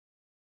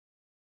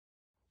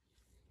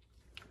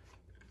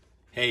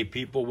Hey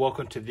people,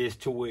 welcome to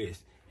Thiztool,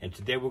 and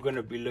today we're going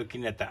to be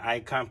looking at the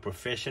Icon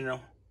Professional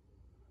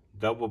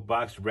Double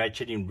Box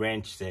Ratcheting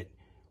Wrench Set,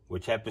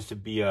 which happens to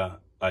be a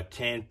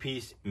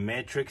 10-piece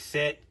metric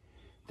set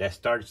that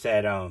starts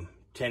at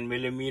 10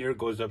 millimeter,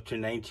 goes up to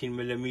 19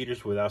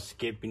 millimeters without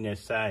skipping that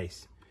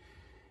size.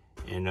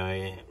 And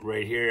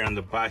right here on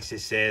the box it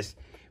says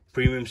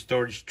premium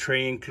storage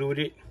tray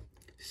included,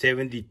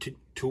 72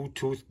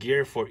 tooth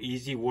gear for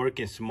easy work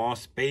in small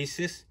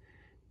spaces.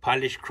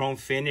 Polished chrome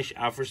finish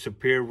offers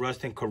superior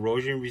rust and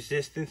corrosion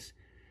resistance.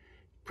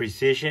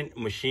 Precision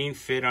machine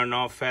fit on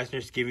all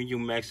fasteners, giving you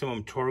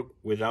maximum torque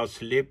without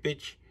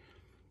slippage.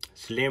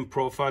 Slim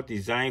profile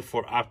designed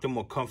for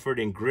optimal comfort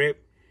and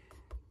grip.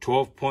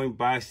 12-point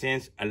box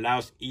ends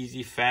allows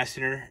easy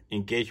fastener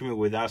engagement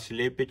without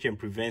slippage and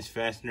prevents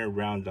fastener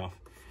round off.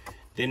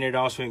 Then it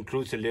also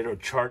includes a little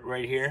chart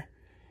right here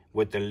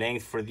with the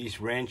length for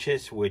these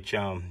wrenches, which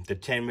the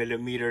 10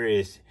 millimeter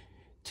is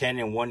 10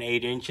 and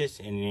 1/8 inches,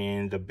 and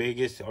then the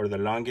biggest or the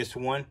longest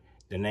one,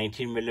 the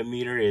 19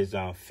 millimeter, is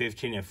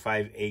 15 and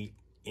 5/8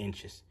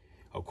 inches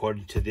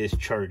according to this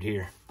chart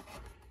here.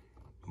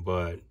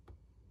 But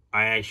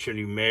I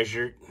actually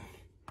measured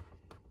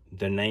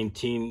the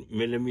 19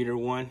 millimeter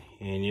one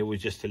and it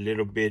was just a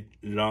little bit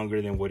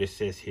longer than what it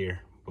says here,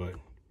 but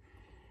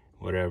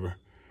whatever.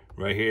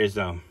 Right here is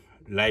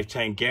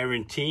lifetime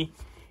guarantee,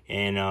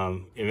 and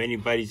if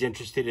anybody's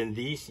interested in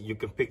these, you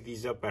can pick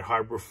these up at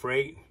Harbor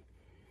Freight.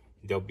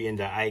 They'll be in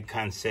the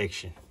Icon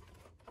section.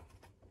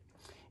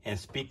 And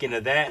speaking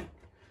of that,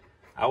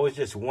 I was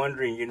just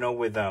wondering, you know,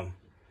 with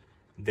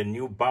the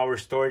new Bauer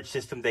storage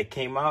system that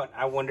came out,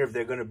 I wonder if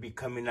they're going to be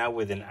coming out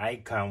with an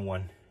Icon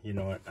one, you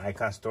know, an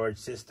Icon storage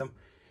system.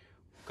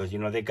 Because, you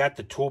know, they got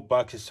the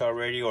toolboxes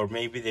already, or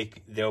maybe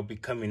they'll be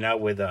coming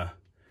out with a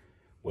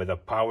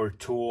power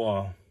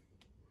tool,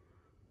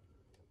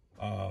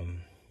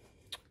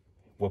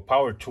 with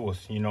power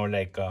tools, you know,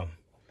 like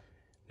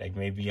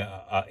maybe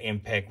a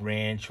impact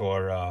wrench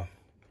or a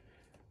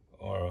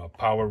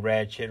power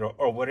ratchet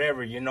or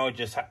whatever, you know.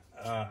 Just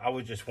I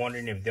was just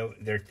wondering if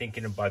they're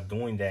thinking about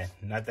doing that.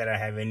 Not that I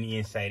have any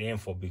inside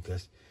info,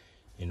 because,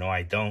 you know,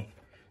 I don't.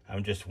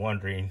 I'm just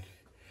wondering.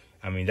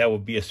 I mean, that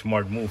would be a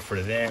smart move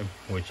for them,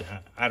 which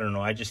I don't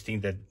know. I just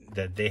think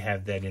that they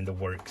have that in the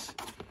works.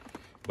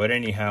 But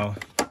anyhow,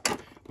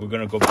 we're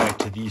gonna go back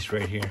to these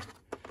right here.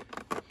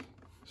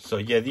 So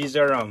yeah, these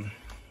are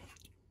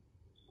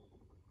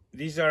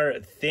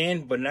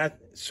thin, but not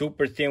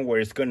super thin where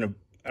it's gonna,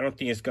 I don't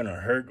think it's gonna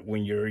hurt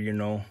when you're, you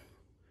know,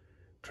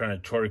 trying to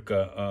torque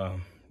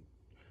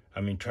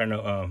trying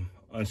to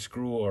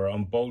unscrew or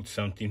unbolt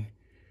something.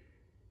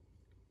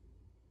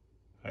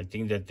 I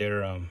think that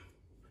they're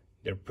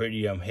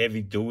pretty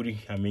heavy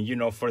duty. I mean, you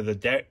know, for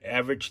the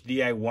average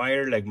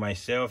DIYer like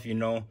myself, you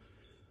know,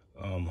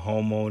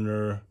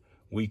 homeowner,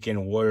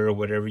 weekend warrior,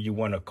 whatever you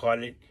want to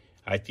call it,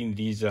 I think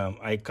these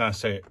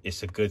Icons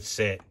is a good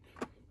set.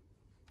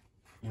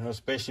 You know,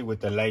 especially with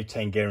the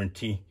lifetime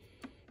guarantee.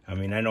 I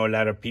mean, I know a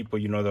lot of people,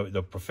 you know,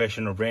 the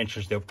professional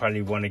wrenchers, they'll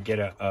probably want to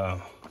get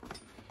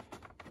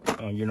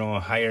you know, a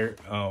higher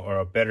or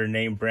a better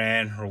name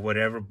brand or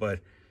whatever.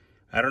 But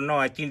I don't know.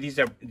 I think these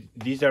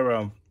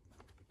are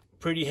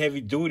pretty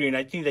heavy duty, and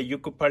I think that you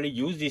could probably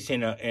use this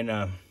in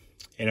a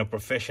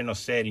professional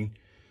setting.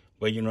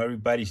 But, you know,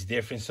 everybody's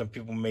different. Some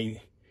people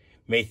may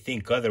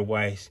think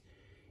otherwise.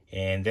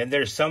 And then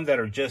there's some that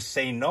are just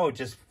saying no,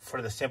 just for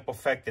the simple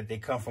fact that they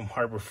come from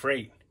Harbor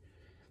Freight.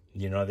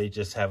 You know, they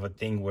just have a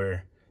thing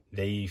where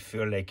they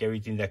feel like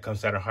everything that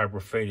comes out of Harbor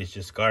Freight is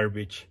just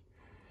garbage.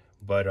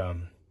 But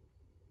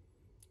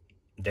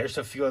there's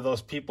a few of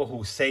those people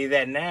who say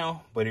that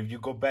now. But if you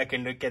go back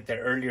and look at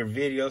their earlier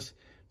videos,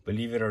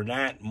 believe it or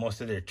not, most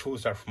of their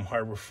tools are from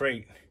Harbor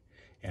Freight.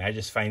 And I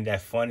just find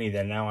that funny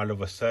that now all of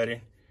a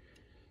sudden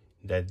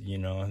that, you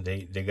know,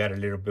 they got a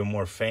little bit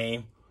more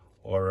fame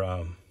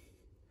or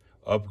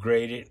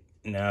upgraded,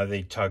 now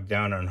they talk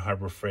down on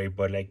Harbor Freight.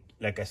 But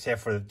like I said,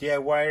 for the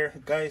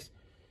DIYer guys,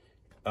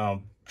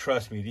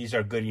 trust me, these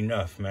are good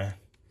enough, man.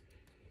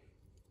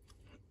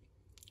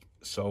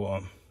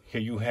 So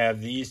here you have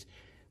these.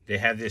 They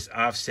have this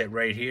offset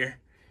right here,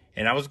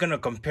 and I was gonna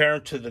compare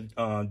them to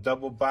the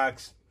double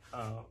box,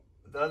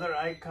 the other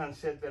Icon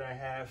set that I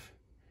have,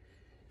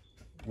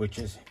 which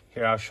is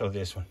here. I'll show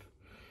this one.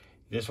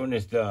 This one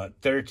is the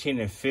 13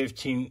 and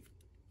 15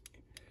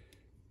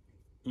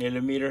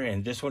 millimeter,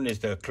 and this one is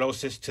the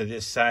closest to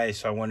this size,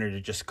 so I wanted to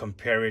just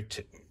compare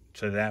it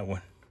to that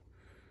one,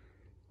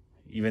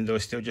 even though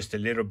it's still just a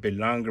little bit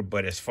longer.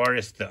 But as far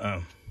as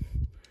the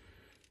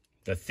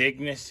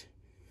thickness,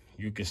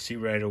 you can see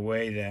right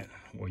away that,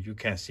 well, you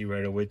can't see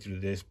right away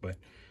through this, but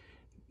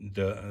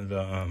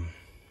the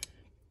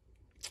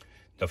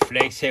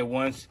flex head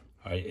ones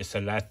it's a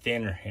lot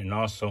thinner and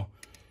also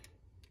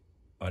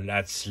a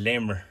lot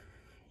slimmer.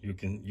 You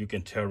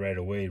can tell right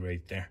away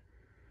right there.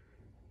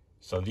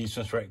 So these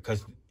ones, right,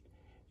 because,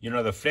 you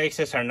know, the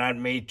flexes are not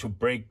made to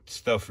break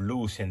stuff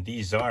loose, and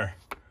these are.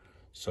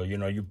 So, you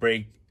know, you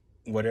break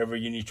whatever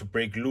you need to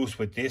break loose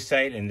with this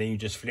side, and then you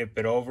just flip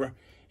it over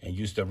and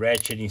use the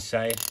ratcheting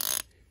side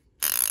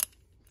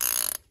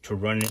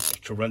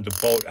to run the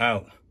bolt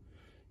out.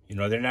 You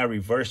know, they're not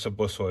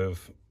reversible, so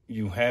if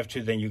you have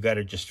to, then you got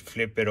to just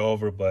flip it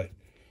over. But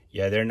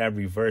yeah, they're not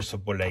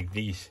reversible like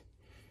these.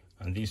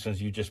 On these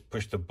ones, you just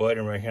push the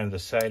button right here on the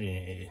side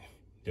and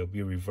they'll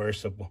be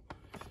reversible.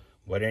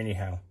 But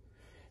anyhow,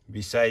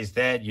 besides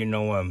that, you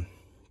know,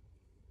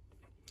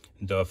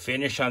 the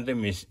finish on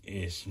them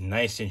is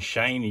nice and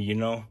shiny, you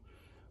know.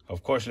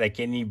 Of course, like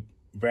any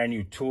brand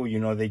new tool, you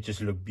know, they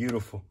just look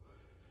beautiful.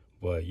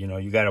 But, you know,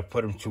 you got to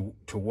put them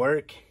to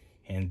work,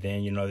 and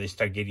then, you know, they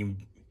start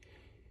getting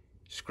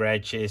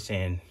scratches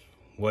and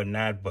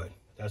whatnot, but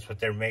that's what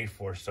they're made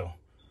for. So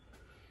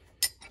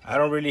I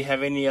don't really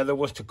have any other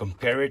ones to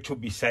compare it to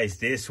besides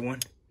this one,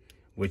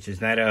 which is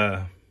not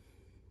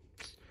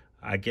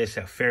I guess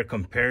a fair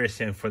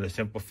comparison, for the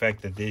simple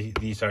fact that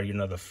these are, you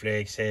know, the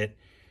flex head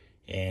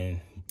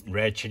and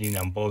ratcheting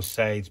on both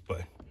sides.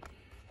 But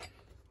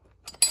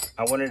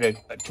I wanted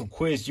to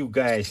quiz you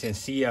guys and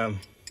see on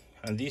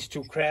these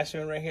two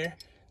Craftsman right here,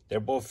 they're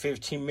both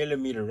 15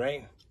 millimeter,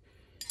 right?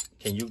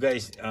 Can you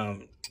guys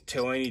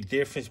tell any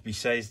difference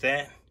besides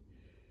that?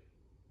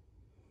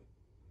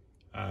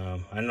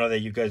 I know that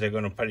you guys are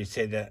going to probably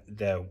say that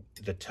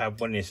the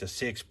top one is a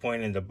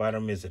 6-point and the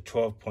bottom is a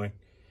 12-point,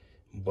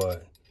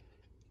 but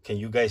can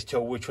you guys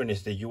tell which one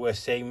is the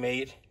USA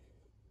made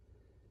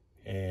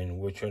and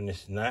which one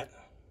is not?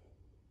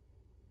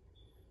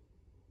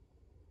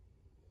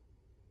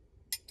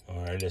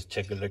 All right, let's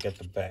take a look at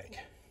the back.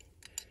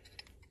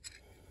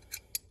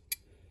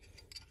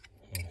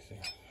 Let's see.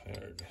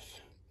 There it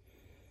is.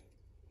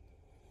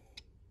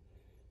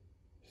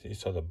 See,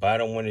 so the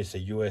bottom one is a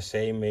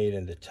USA made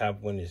and the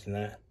top one is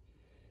not.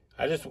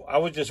 I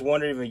was just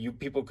wondering if you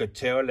people could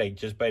tell, like,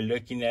 just by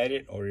looking at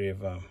it, or if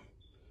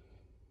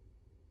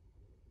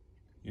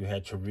you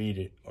had to read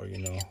it, or, you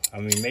know, I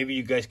mean, maybe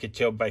you guys could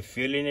tell by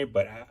feeling it,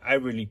 but I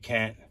really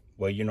can't.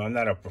 Well, you know, I'm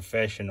not a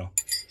professional,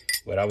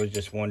 but I was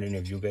just wondering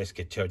if you guys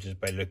could tell just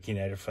by looking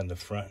at it from the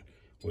front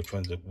which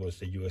one was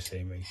the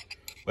USA made.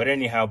 But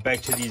anyhow,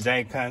 back to these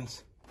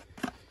icons.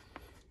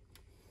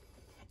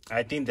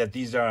 I think that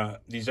these are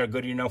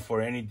good enough for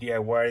any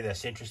DIYer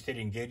that's interested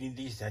in getting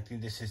these. I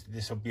think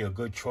this will be a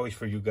good choice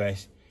for you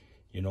guys.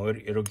 You know,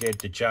 it'll get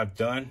the job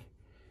done.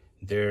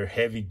 They're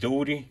heavy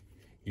duty.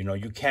 You know,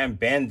 you can't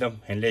bend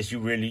them unless you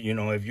really, you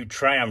know, if you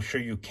try, I'm sure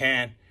you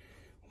can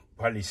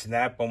probably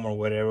snap them or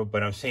whatever.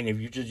 But I'm saying, if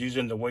you just use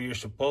them the way you're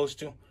supposed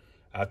to,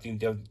 I think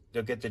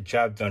they'll get the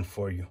job done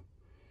for you.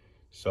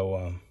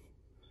 So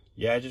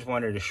yeah, I just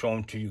wanted to show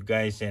them to you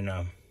guys, and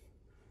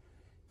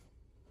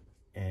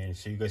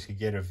so you guys could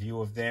get a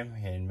view of them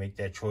and make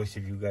that choice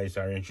if you guys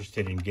are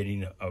interested in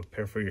getting a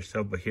pair for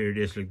yourself. But here it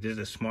is. Look, this is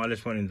the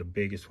smallest one and the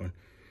biggest one.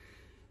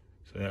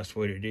 So that's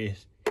what it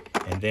is.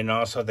 And then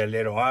also the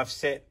little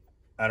offset.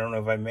 I don't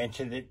know if I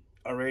mentioned it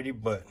already,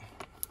 but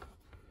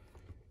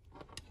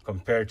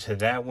compared to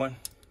that one,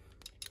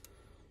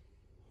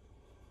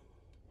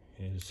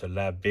 it's a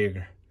lot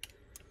bigger.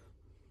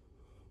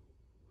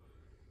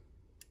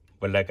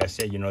 But like I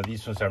said, you know,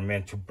 these ones are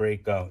meant to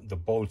break the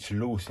bolts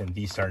loose, and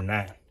these are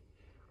not.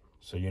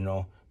 So, you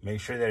know, make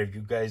sure that if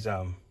you guys,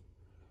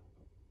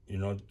 you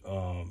know,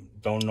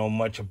 don't know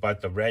much about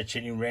the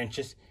ratcheting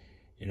wrenches,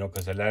 you know,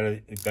 because a lot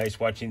of guys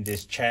watching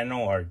this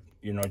channel are,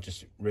 you know,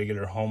 just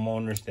regular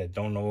homeowners that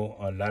don't know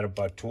a lot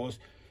about tools.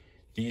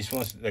 These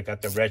ones that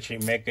got the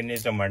ratcheting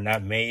mechanism are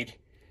not made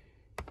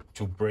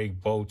to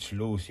break bolts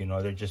loose. You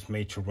know, they're just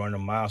made to run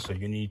them out. So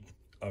you need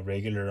a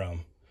regular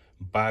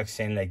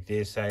box end like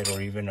this side,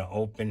 or even an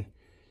open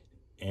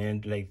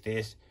end like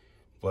this.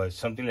 But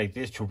something like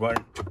this to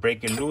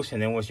break it loose,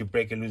 and then once you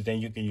break it loose, then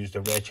you can use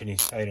the ratcheting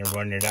side and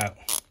run it out.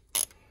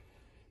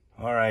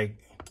 All right,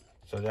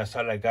 so that's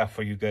all I got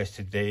for you guys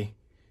today.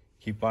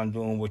 Keep on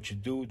doing what you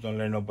do. Don't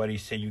let nobody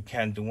say you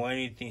can't do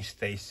anything.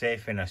 Stay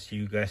safe, and I'll see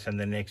you guys on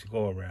the next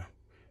go around.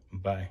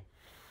 Bye.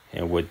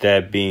 And with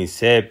that being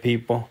said,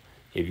 people,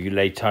 if you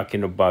like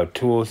talking about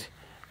tools,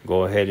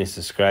 go ahead and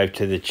subscribe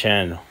to the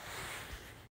channel.